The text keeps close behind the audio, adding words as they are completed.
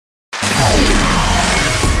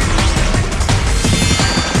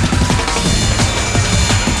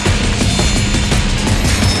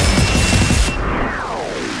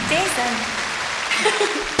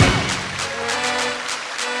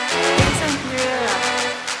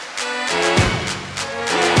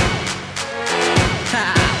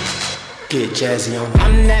Get jazzy on.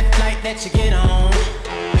 I'm that flight that you get on.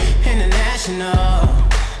 International.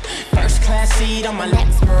 First class seat on my lap,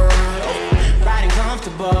 riding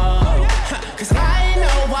comfortable. Cause I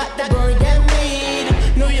know what that bird get me.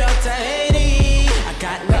 New York to Haiti. I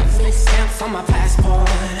got lovely stamps on my passport.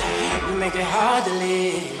 You make it hard to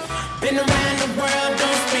leave. Been around the world,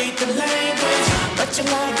 don't speak the language, but you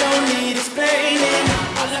won't, don't need explaining.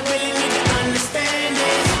 All I really need to understand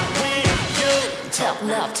is when you talk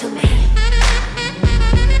love to me.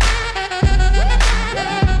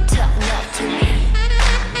 Talk love to me.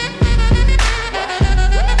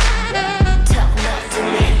 Talk love to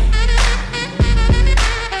me.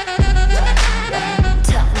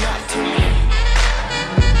 Talk love to me.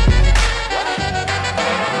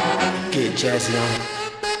 Get jazzy on.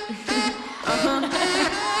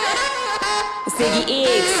 Ziggy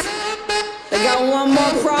X, I got one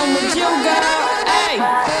more problem with you, girl. Hey.